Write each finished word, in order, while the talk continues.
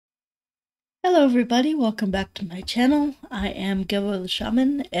Hello everybody, welcome back to my channel. I am Gilbo the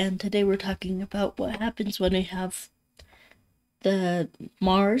Shaman, and today we're talking about what happens when we have the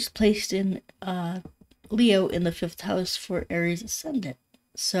Mars placed in Leo in the 5th house for Aries Ascendant.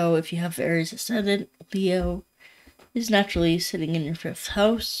 So if you have Aries Ascendant, Leo is naturally sitting in your 5th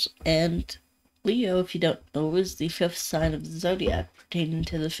house, and Leo, if you don't know, is the 5th sign of the zodiac pertaining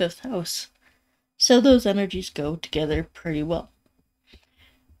to the 5th house. So those energies go together pretty well.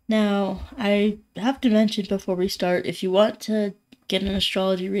 Now, I have to mention before we start, if you want to get an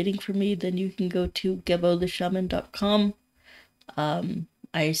astrology reading from me, then you can go to gebotheshaman.com.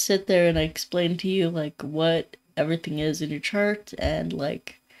 I sit there and I explain to you, like, what everything is in your chart, and,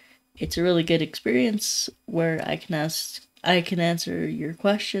 like, it's a really good experience where I can answer your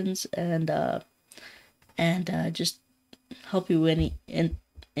questions and just help you in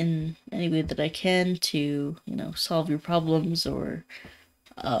any way that I can to, solve your problems or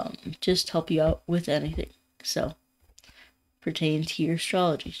just help you out with anything. So, pertaining to your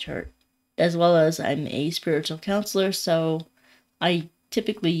astrology chart. As well as I'm a spiritual counselor, so I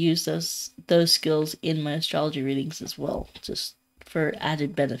typically use those skills in my astrology readings as well, just for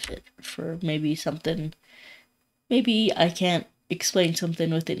added benefit. For maybe I can't explain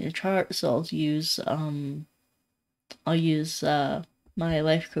something within your chart, so I'll use my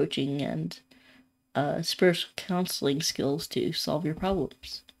life coaching and spiritual counseling skills to solve your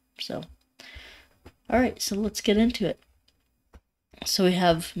problems. So, all right, so let's get into it. So we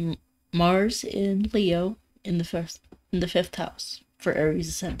have Mars in Leo in the 5th house for Aries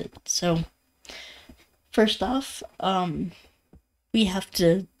Ascendant. So first off, we have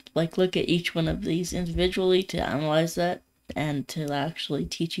to look at each one of these individually to analyze that and to actually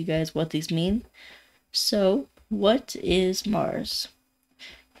teach you guys what these mean. So, what is Mars?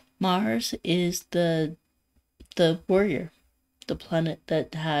 Mars is the warrior, the planet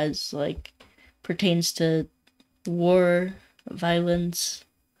that has pertains to war, violence,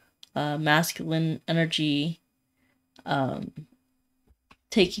 masculine energy,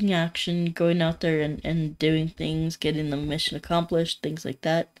 taking action, going out there and doing things, getting the mission accomplished, things like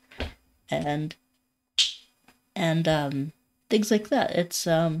that, and things like that. It's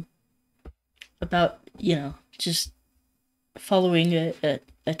about just following a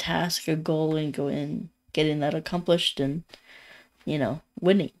task, a goal, and going getting that accomplished, and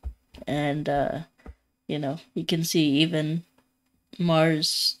winning. And you can see even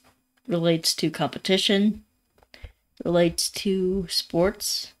Mars relates to competition, relates to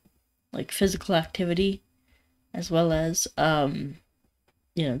sports, like physical activity, as well as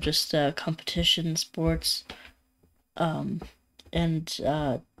just competition sports, and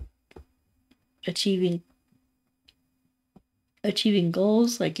achieving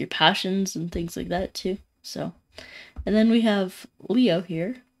goals like your passions and things like that too. So, and then we have Leo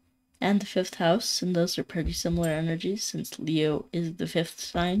here and the 5th house, and those are pretty similar energies since Leo is the 5th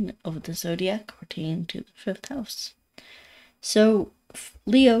sign of the zodiac pertaining to the 5th house. So,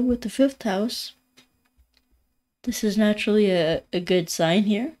 Leo with the 5th house, this is naturally a good sign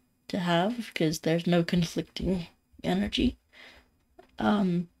here to have because there's no conflicting energy.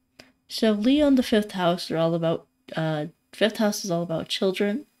 So Leo and the 5th house are all about, 5th house is all about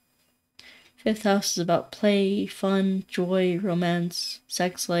children. 5th house is about play, fun, joy, romance,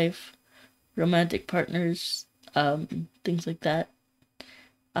 sex life, romantic partners, things like that.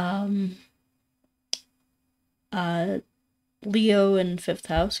 Leo and 5th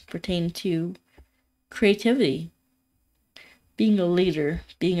house pertain to creativity, being a leader,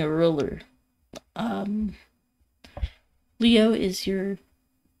 being a ruler. Leo is your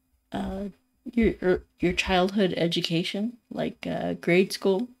childhood education, like grade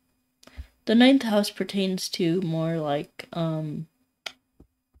school. The 9th house pertains to more like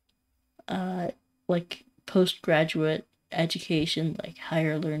postgraduate education, like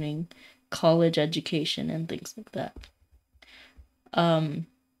higher learning, college education, and things like that. And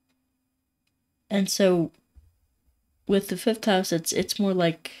so with the 5th house, it's more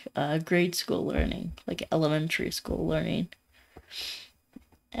like grade school learning, like elementary school learning.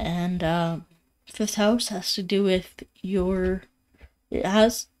 And 5th house has to do with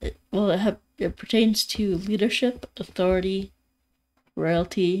it pertains to leadership, authority,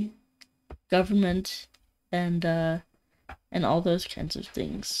 royalty, government, and all those kinds of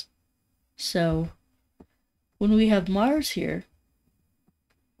things. So when we have Mars here,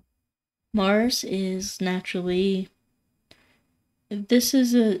 Mars is naturally, this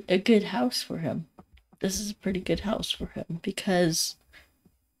is a good house for him. This is a pretty good house for him because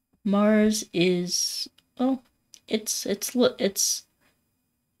Mars is, well, it's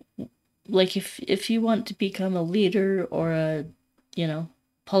like if you want to become a leader or a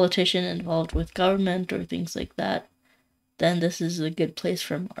politician involved with government or things like that, then this is a good place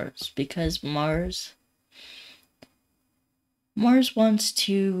for Mars, because Mars wants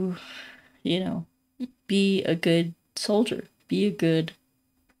to, you know, be a good soldier, be a good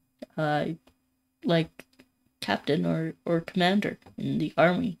like captain or commander in the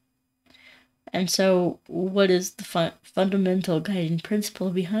army. And so what is the fundamental guiding principle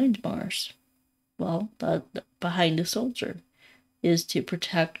behind Mars? Well, behind a soldier is to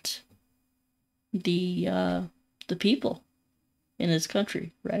protect the people in his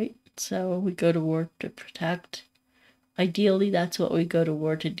country, right? So we go to war to protect. Ideally, that's what we go to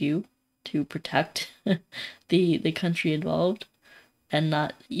war to do, to protect the country involved, and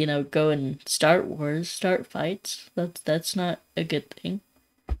not, you know, go and start wars, start fights. That's not a good thing,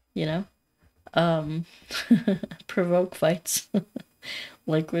 you know. Provoke fights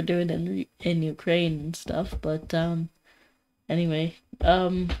like we're doing in Ukraine and stuff. But anyway,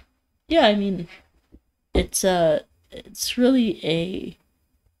 yeah, I mean, it's really a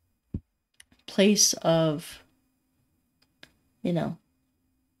place of, you know,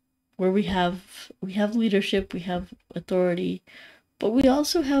 where we have leadership, we have authority, but we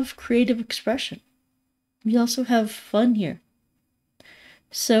also have creative expression. We also have fun here.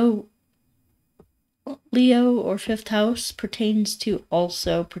 So Leo, or fifth house, pertains to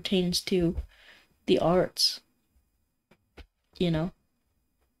the arts. You know,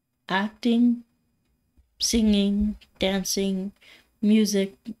 acting, singing, dancing,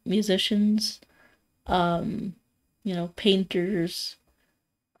 music, musicians, you know, painters,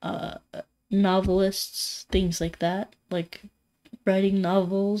 novelists, things like that, like writing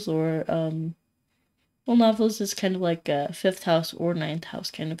novels, or well, novels is kind of like a fifth house or ninth house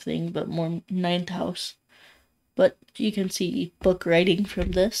kind of thing, but more ninth house. But you can see book writing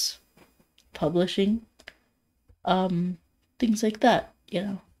from this, publishing, things like that, you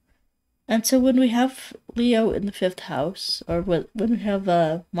know. And so when we have Leo in the fifth house, or when we have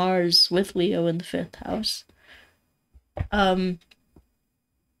Mars with Leo in the fifth house, yeah,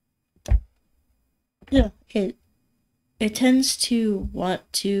 it tends to want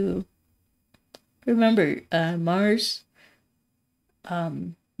to remember Mars.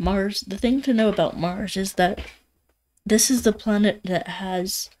 Mars. The thing to know about Mars is that this is the planet that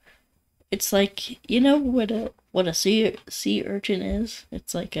has. It's like, you know what a sea urchin is.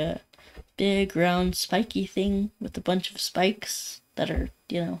 It's like a big round spiky thing with a bunch of spikes that are,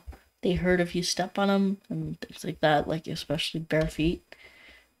 you know, they hurt if you step on them and things like that, like especially bare feet.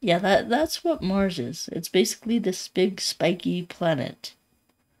 Yeah, that's what Mars is. It's basically this big spiky planet.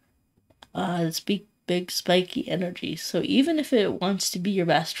 This big spiky energy. So even if it wants to be your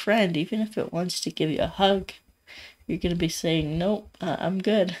best friend, even if it wants to give you a hug, you're gonna be saying, "Nope, I'm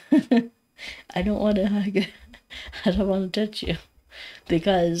good. I don't want to hug. I don't want to touch you,"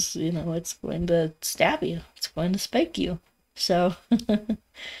 because, you know, it's going to stab you. It's going to spike you. So,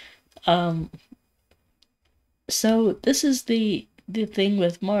 so this is the thing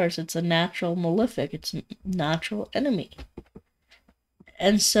with Mars. It's a natural malefic. It's a natural enemy.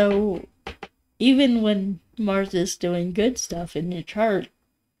 And so even when Mars is doing good stuff in your chart,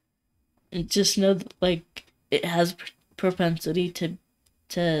 just know that, like, it has propensity to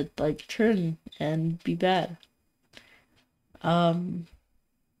like turn and be bad. You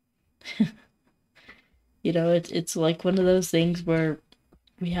know, it's like one of those things where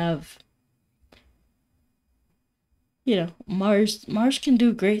we have, you know, Mars can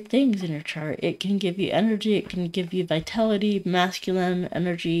do great things in your chart. It can give you energy, it can give you vitality, masculine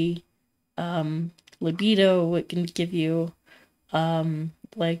energy, libido, it can give you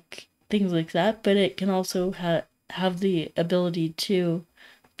like things like that, but it can also have the ability to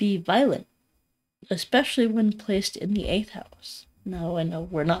be violent, especially when placed in the 8th house. Now, I know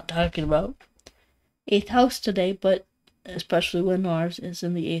we're not talking about 8th house today, but especially when Mars is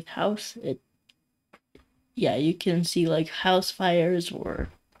in the 8th house, yeah, you can see like house fires, or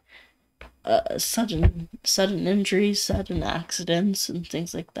sudden injuries, sudden accidents, and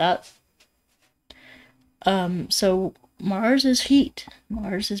things like that. So Mars is heat.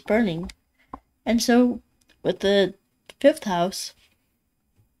 Mars is burning. And so with the 5th house,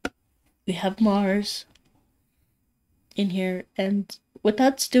 we have Mars in here, and what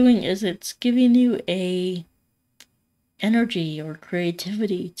that's doing is it's giving you a energy or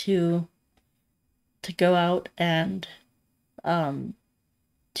creativity to go out and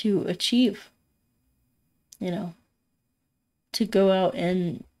to achieve, you know, to go out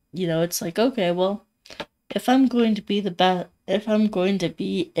and, you know, it's like, okay, well, if I'm going to be the best, if I'm going to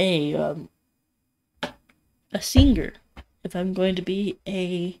be a singer, if I'm going to be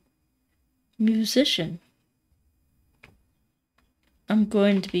a musician, I'm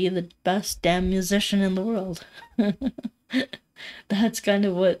going to be the best damn musician in the world. That's kind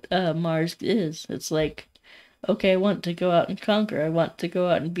of what Mars is. It's like, okay, I want to go out and conquer. I want to go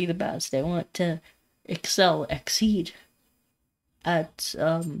out and be the best. I want to excel, exceed at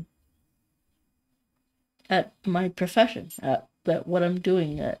my profession, at what I'm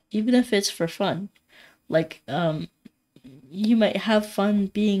doing, even if it's for fun. Like, you might have fun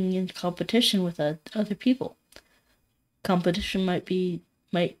being in competition with other people. Competition might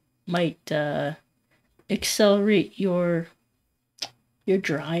accelerate your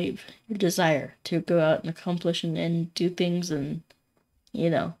drive, your desire to go out and accomplish and do things and,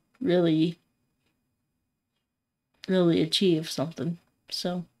 really, really achieve something.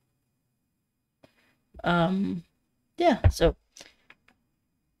 So, yeah, so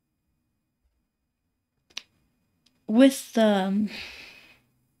with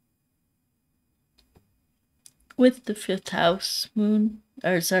the fifth house moon,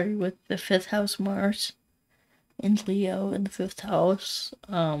 or sorry, with the fifth house Mars in Leo in the fifth house,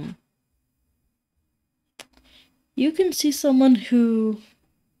 you can see someone who,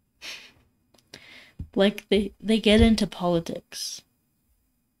 like, they get into politics.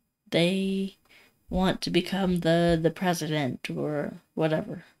 They want to become the president or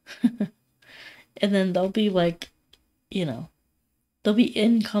whatever. And then they'll be like, they'll be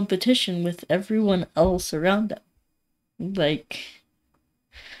in competition with everyone else around them. Like,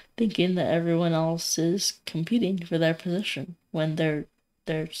 thinking that everyone else is competing for their position when they're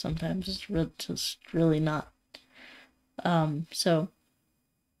sometimes just really not. So,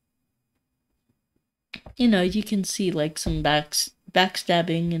 you can see like some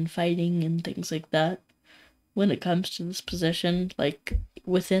backstabbing and fighting and things like that when it comes to this position, like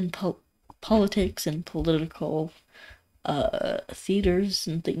within politics and political theaters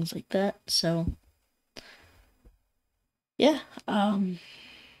and things like that. So, yeah,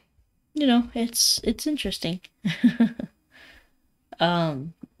 it's interesting.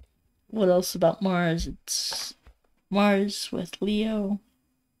 What else about Mars? It's Mars with Leo.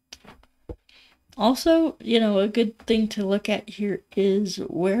 Also, a good thing to look at here is,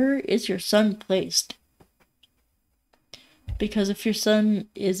 where is your sun placed? Because if your sun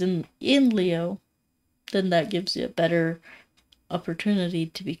is in Leo, then that gives you a better opportunity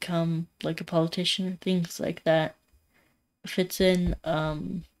to become like a politician or things like that. If it's in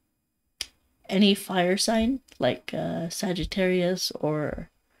any fire sign, like Sagittarius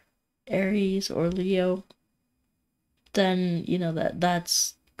or Aries or Leo, then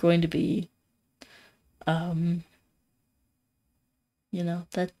that's going to be that's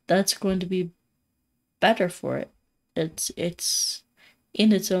going to be better for it. It's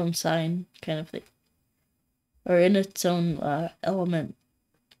in its own sign kind of thing, or in its own element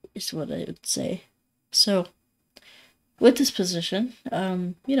is what I would say. So with this position,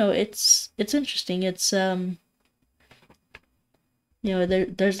 it's interesting. It's there's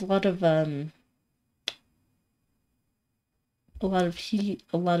a lot of heat,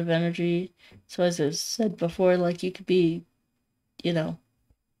 a lot of energy. So as I said before, like, you could be, an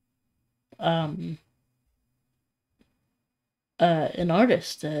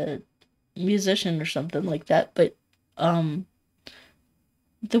artist, a musician or something like that. But the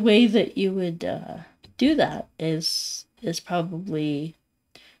way that you would do that is probably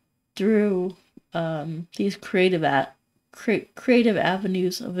through these creative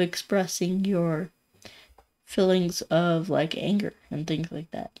avenues of expressing your feelings of like anger and things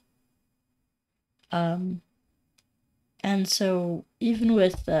like that. And so even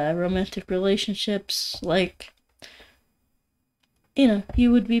with romantic relationships, like,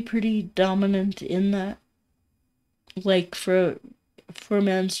 you would be pretty dominant in that. Like, for a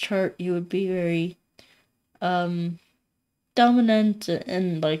man's chart, you would be very dominant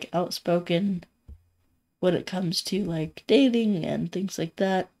and like outspoken when it comes to like dating and things like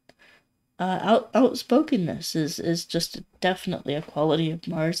that. Outspokenness is just definitely a quality of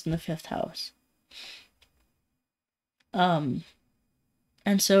Mars in the fifth house. And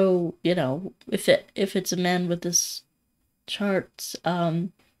so, if it's a man with this charts,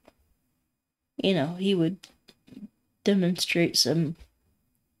 he would demonstrate some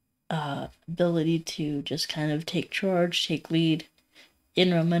ability to just kind of take charge, take lead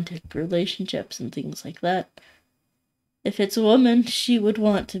in romantic relationships and things like that. If it's a woman, she would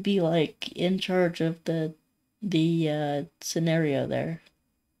want to be like in charge of the scenario there,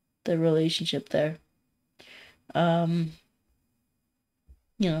 the relationship there. And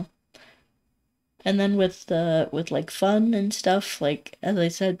then with like fun and stuff, like as I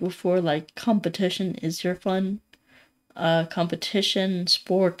said before, like competition is your fun. Competition,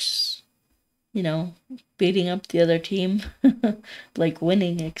 sports, you know, beating up the other team, like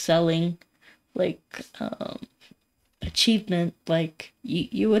winning, excelling, like achievement. Like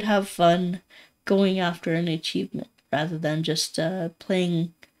you would have fun going after an achievement rather than just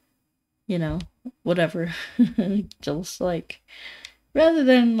playing, you know, whatever. Just like rather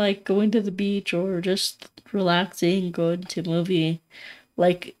than like going to the beach or just relaxing, going to a movie.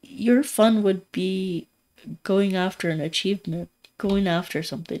 Like your fun would be going after an achievement, going after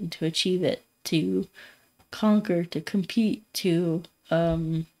something to achieve it, to conquer, to compete, to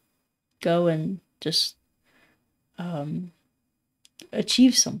go and just um,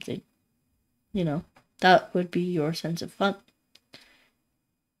 achieve something. You know, that would be your sense of fun.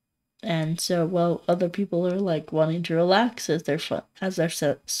 And so, while other people are like wanting to relax as their fun, as their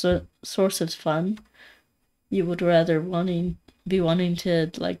source of fun, you would rather be wanting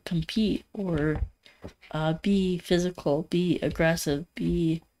to like compete or be physical, be aggressive,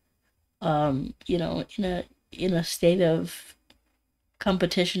 be you know, in a state of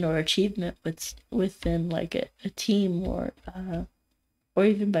competition or achievement within like a team or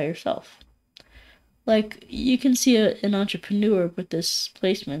even by yourself. Like you can see an entrepreneur with this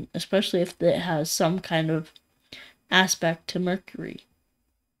placement, especially if it has some kind of aspect to Mercury.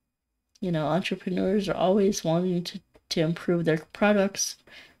 You know, entrepreneurs are always wanting to improve their products,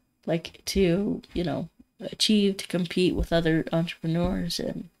 like to, you know, achieve, to compete with other entrepreneurs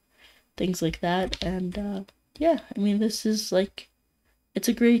and things like that. And yeah, I mean, this is like, it's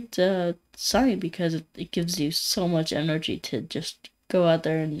a great sign because it gives you so much energy to just go out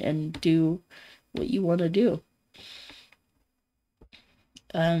there and do what you want to do.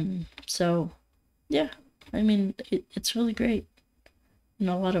 So yeah, I mean, it's really great in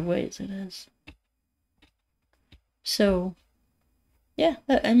a lot of ways. It is. So yeah,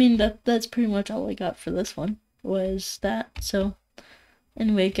 I mean that's pretty much all I got for this one was that. So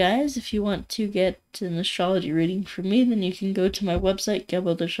anyway, guys, if you want to get an astrology reading from me, then you can go to my website,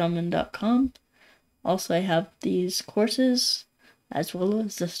 GabelTheShaman.com. Also, I have these courses, as well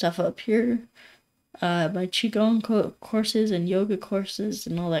as the stuff up here. My Qigong courses and yoga courses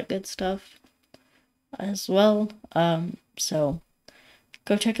and all that good stuff as well. So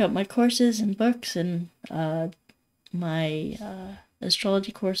go check out my courses and books and my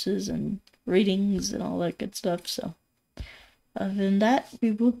astrology courses and readings and all that good stuff. So other than that,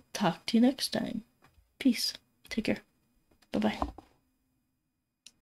 we will talk to you next time. Peace. Take care. Bye-bye.